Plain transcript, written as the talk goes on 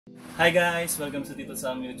Hi guys! Welcome sa Tito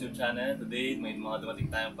Sam YouTube channel. Today, may mga dumating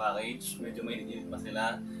tayong package. Medyo mainit-init pa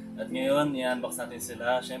sila. At ngayon, i-unbox natin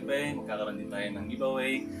sila. Siyempre, magkakaroon din tayo ng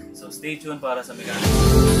giveaway. So stay tuned para sa mechanics.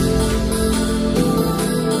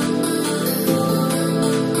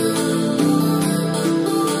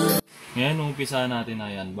 Ngayon, umpisahan natin na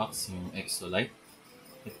i-unbox yung Exo Lite.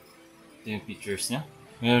 Ito yung features niya.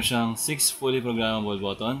 Meron siyang 6 fully programmable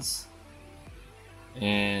buttons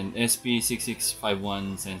and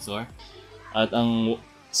SP6651 sensor. At ang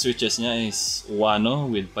switches niya is Wano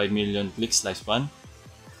with 5 million clicks lifespan,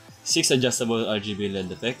 6 adjustable RGB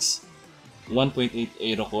LED effects, 1.8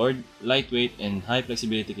 Aero cord, lightweight and high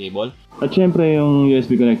flexibility cable. At syempre yung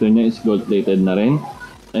USB connector niya is gold plated na rin.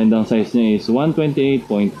 And ang size niya is 128.5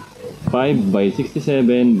 by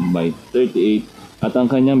 67 by 38 at ang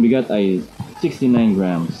kanyang bigat ay 69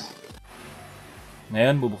 grams.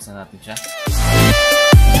 Ngayon bubuksan natin siya.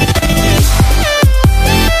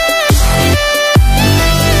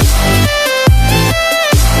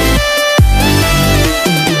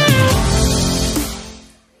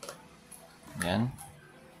 Yan.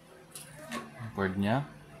 Ang cord niya,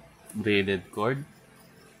 braided cord.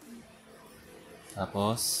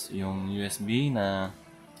 Tapos yung USB na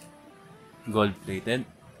gold plated.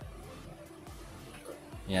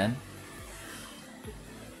 Yan.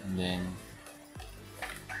 And then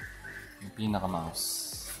yung pinaka-mouse.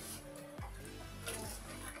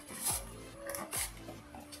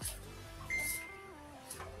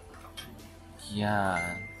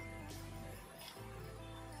 Yan.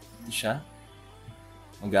 Ito siya.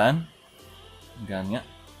 Magaan? Magaan nga.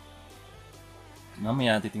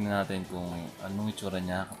 Mamaya titingnan natin kung anong itsura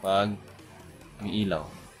niya kapag may ilaw.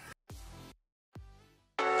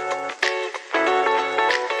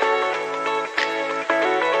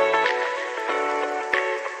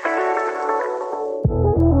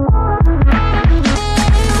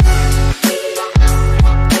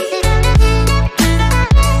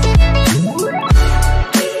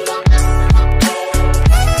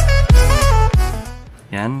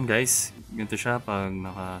 Yan guys, ganito siya pag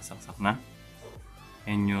nakasaksak na.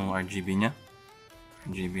 Yan yung RGB nya,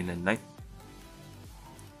 RGB LED light.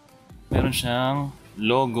 Meron siyang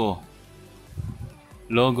logo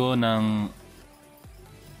ng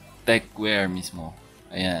Tecware mismo.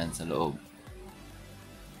 Ayan sa loob.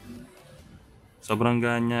 Sobrang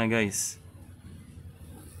gaan niya guys.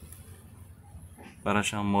 Para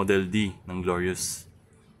siyang Model D ng Glorious.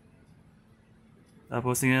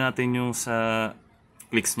 Tapos tingnan natin yung sa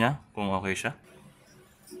clicks niya, kung okay siya.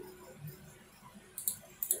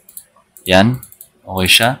 Yan. Okay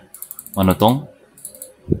siya. Manutong.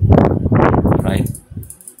 Right.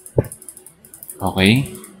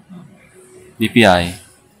 Okay. DPI.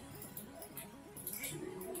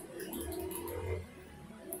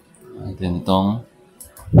 At then itong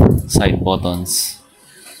side buttons.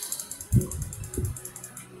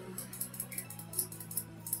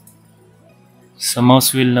 Sa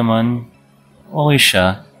mouse wheel naman, okay siya.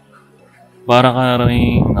 Para ka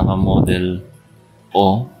rin naka-model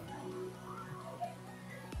O.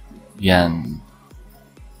 Yan.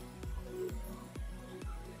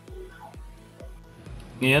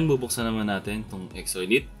 Ngayon, bubuksan naman natin itong Exo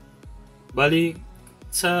Lite. Bali,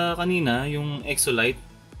 sa kanina, yung Exo Lite,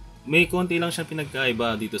 may konti lang siyang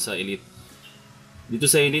pinagkaiba dito sa Elite. Dito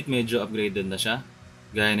sa Elite, medyo upgraded na siya.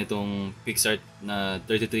 Gaya nitong PixArt na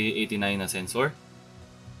 3389 na sensor.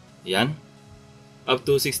 Yan. Up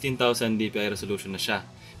to 16,000 dpi resolution na siya.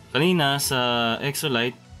 Kanina sa Exo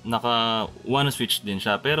Lite, naka one switch din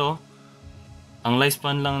siya. Pero, ang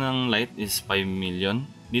lifespan lang ng Lite is 5 million.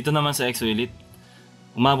 Dito naman sa Exo Elite,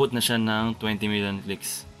 umabot na siya ng 20 million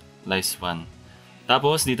clicks lifespan.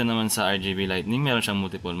 Tapos, dito naman sa RGB Lightning, meron siyang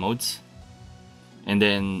multiple modes. And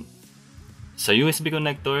then, sa USB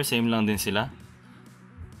connector, same lang din sila.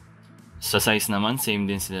 Sa size naman, same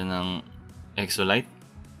din sila ng Exo Lite.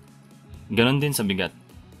 Ganon din sa bigat.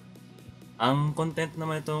 Ang content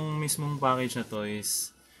naman itong mismong package na to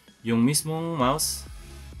is yung mismong mouse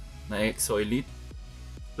na Exo Elite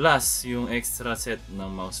plus yung extra set ng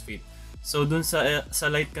mouse fit. So dun sa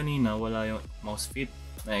Lite kanina wala yung mouse fit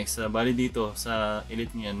na extra. Bali dito sa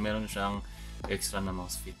Elite niyan meron siyang extra na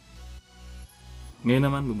mouse fit. Ngayon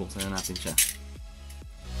naman bubuksan na natin siya.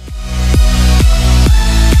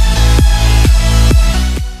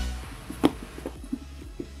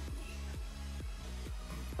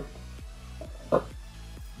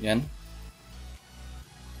 Yan.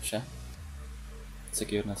 Siya.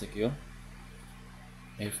 Secure na secure.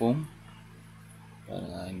 May foam.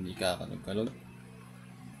 Para hindi kakalog-kalog.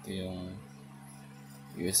 Ito yung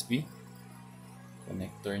USB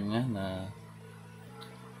connector niya na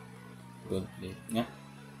gold plate nga.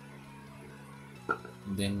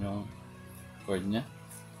 then yung cord niya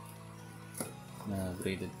na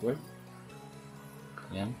braided cord.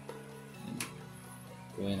 Yan.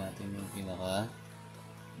 Kunin natin yung pinaka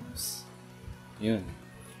mouse. Yun.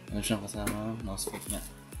 Ano siyang kasama mouse fit niya.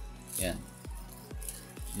 Yan.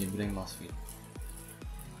 Libreng mouse fit.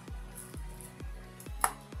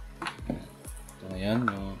 Ito ngayon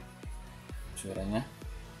yung tsura niya.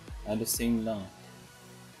 Halos same lang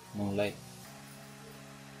ng light.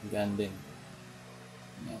 Gaan din.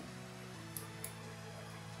 Yan.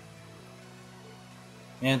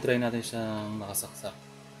 Ngayon try natin siyang nakasaksak.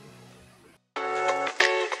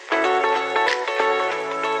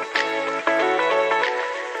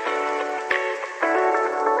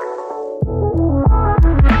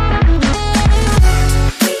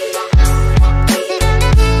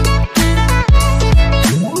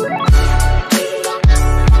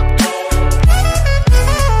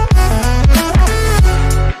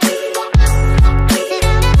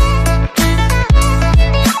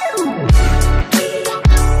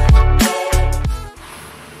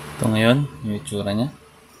 Ito ngayon, yung itsura niya.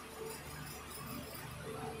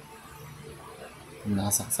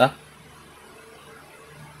 Nakasaksak.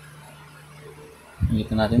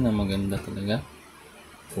 Nakita natin na maganda talaga.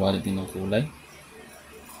 Quality ng kulay.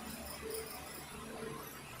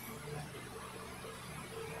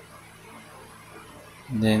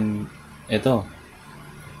 And then, ito.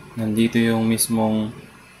 Nandito yung mismong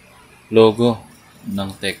logo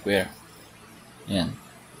ng Tecware. Ayan.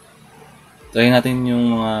 Try natin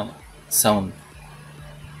yung mga sound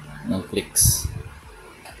ng clicks.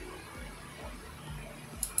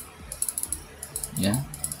 Yan.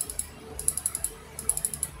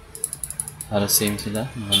 Halos same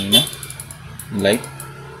sila ng kanina. Light.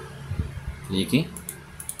 Clicky.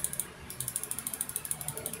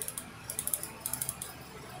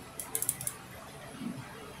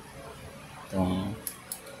 Itong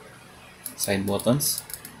side buttons.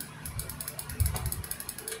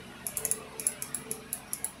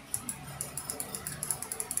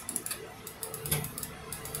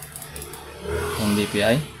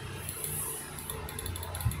 DPI.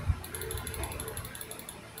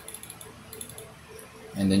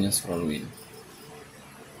 And then yung scroll wheel.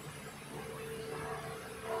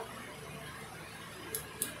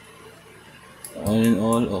 All in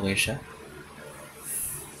all, okay siya.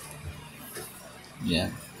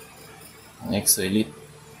 Yan. Ang Exo Lite.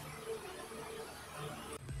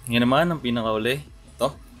 Ngayon naman, ang pinakauli.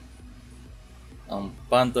 Ito. Ang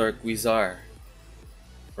Panther Quasar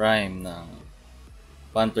Prime ng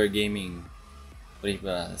Panther Gaming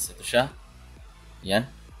Peripherals. Ito siya.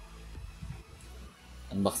 Yan.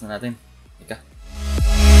 Unbox na natin. Ika.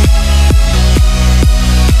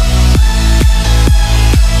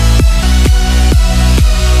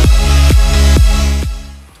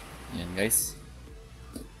 Yan guys.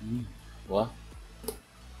 Wow.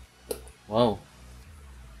 Wow.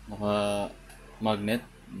 Naka magnet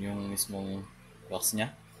yung mismong box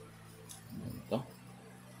niya. Ito.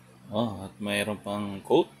 Oh, at mayroon pang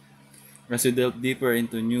quote. As you delve deeper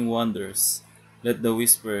into new wonders, let the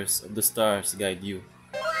whispers of the stars guide you.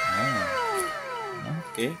 Ah,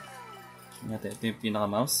 okay. Ito yung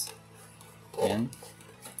pinaka-mouse. Ayan.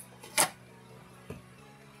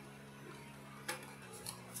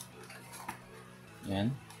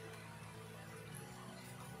 Ayan.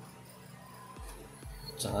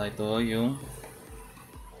 Tsaka ito yung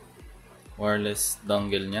wireless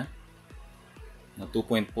dongle niya na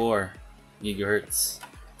 2.4 GHz.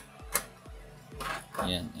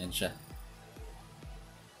 Ayan, ayan siya.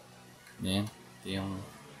 Ayan, ito yung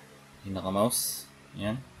pinaka-mouse.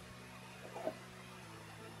 Ayan.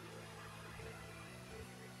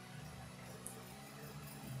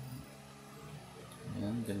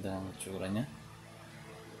 Ayan, ganda ang itsura niya.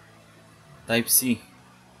 Type-C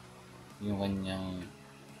yung kanyang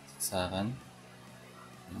saksakan.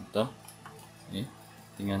 Ito. Okay,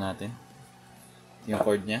 tingnan natin. Ito yung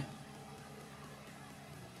cord niya.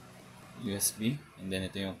 USB. And then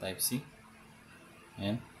ito yung Type-C.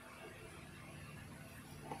 Ayan.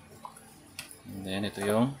 And then ito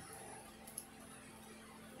yung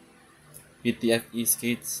PTFE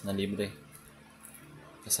skates na libre.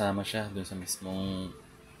 Kasama siya dun sa mismong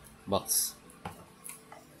box.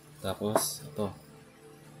 Tapos ito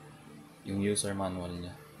yung user manual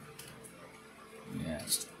niya. Ayan.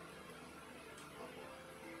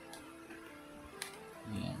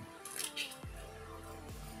 Ayan.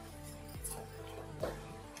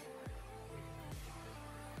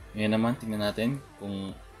 Ngayon naman, tingnan natin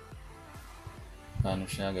kung paano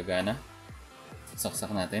siya gagana.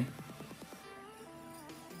 Saksak natin.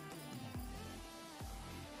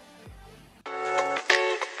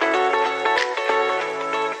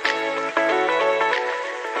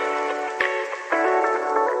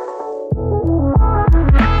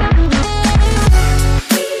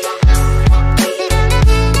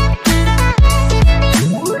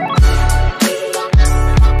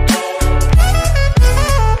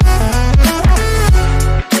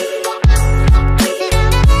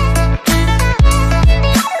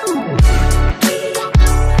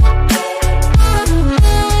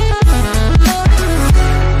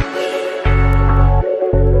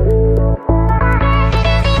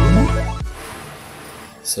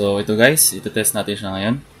 So ito guys, ito test natin siya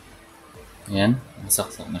ngayon. Ayan,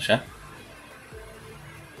 nasaksak na siya.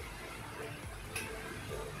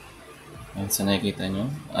 Ayan, sa nakikita nyo,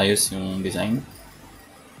 ayos yung design.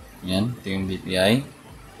 Ayan, ito yung DPI.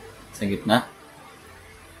 Sa gitna.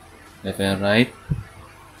 Left and right.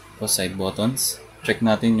 Tapos side buttons. Check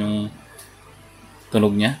natin yung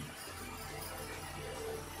tunog niya.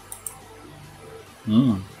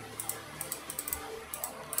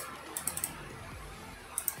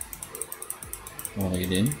 Okay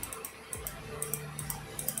din.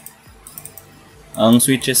 Ang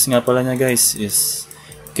switches nga pala niya guys is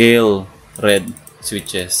Kale Red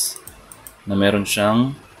switches na meron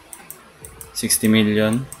siyang 60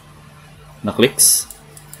 million na clicks.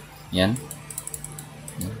 Yan.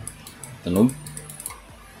 Tunog.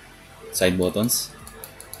 Side buttons.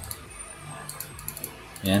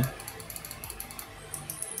 Yan.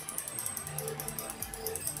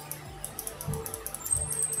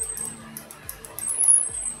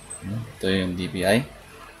 Ito yung DPI.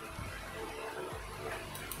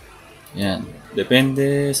 Yan.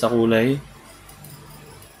 Depende sa kulay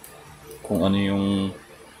kung ano yung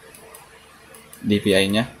DPI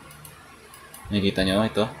niya. Nakikita nyo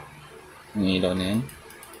ito. Yung ilaw na yan.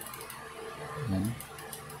 Yan.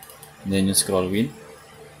 Then yung scroll wheel.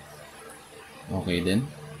 Okay din.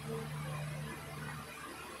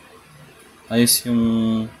 Ayos yung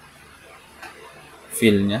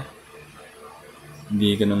feel niya.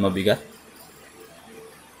 Hindi ganun mabigat.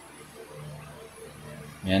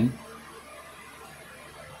 Yan.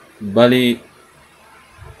 Bali,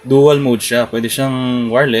 dual mode siya. Pwede siyang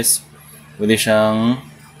wireless. Pwede siyang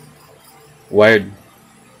wired.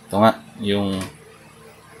 Ito nga, yung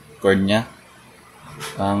cord niya.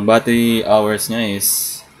 Ang battery hours niya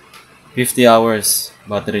is 50 hours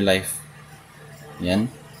battery life. Yan.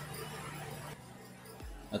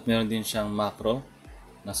 At meron din siyang macro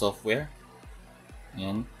na software.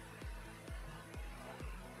 Yan.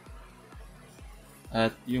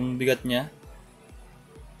 At yung bigat niya,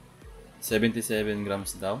 77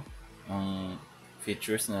 grams daw ang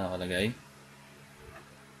features na nakalagay.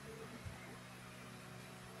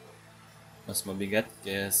 Mas mabigat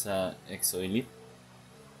kaya sa Exo Lite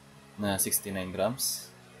na 69 grams.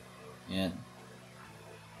 Yan.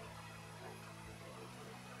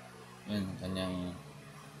 Yan ang kanyang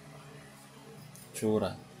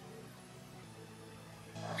tsura.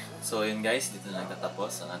 So yun guys, dito na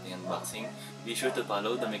nagtatapos ang ating unboxing. Be sure to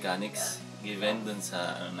follow the mechanics given dun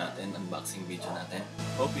sa unboxing video natin.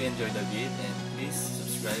 Hope you enjoyed the vid and please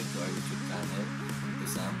subscribe to our YouTube channel, Tito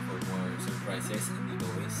Sam, for more surprises and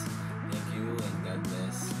giveaways. Thank you and God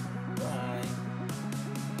bless.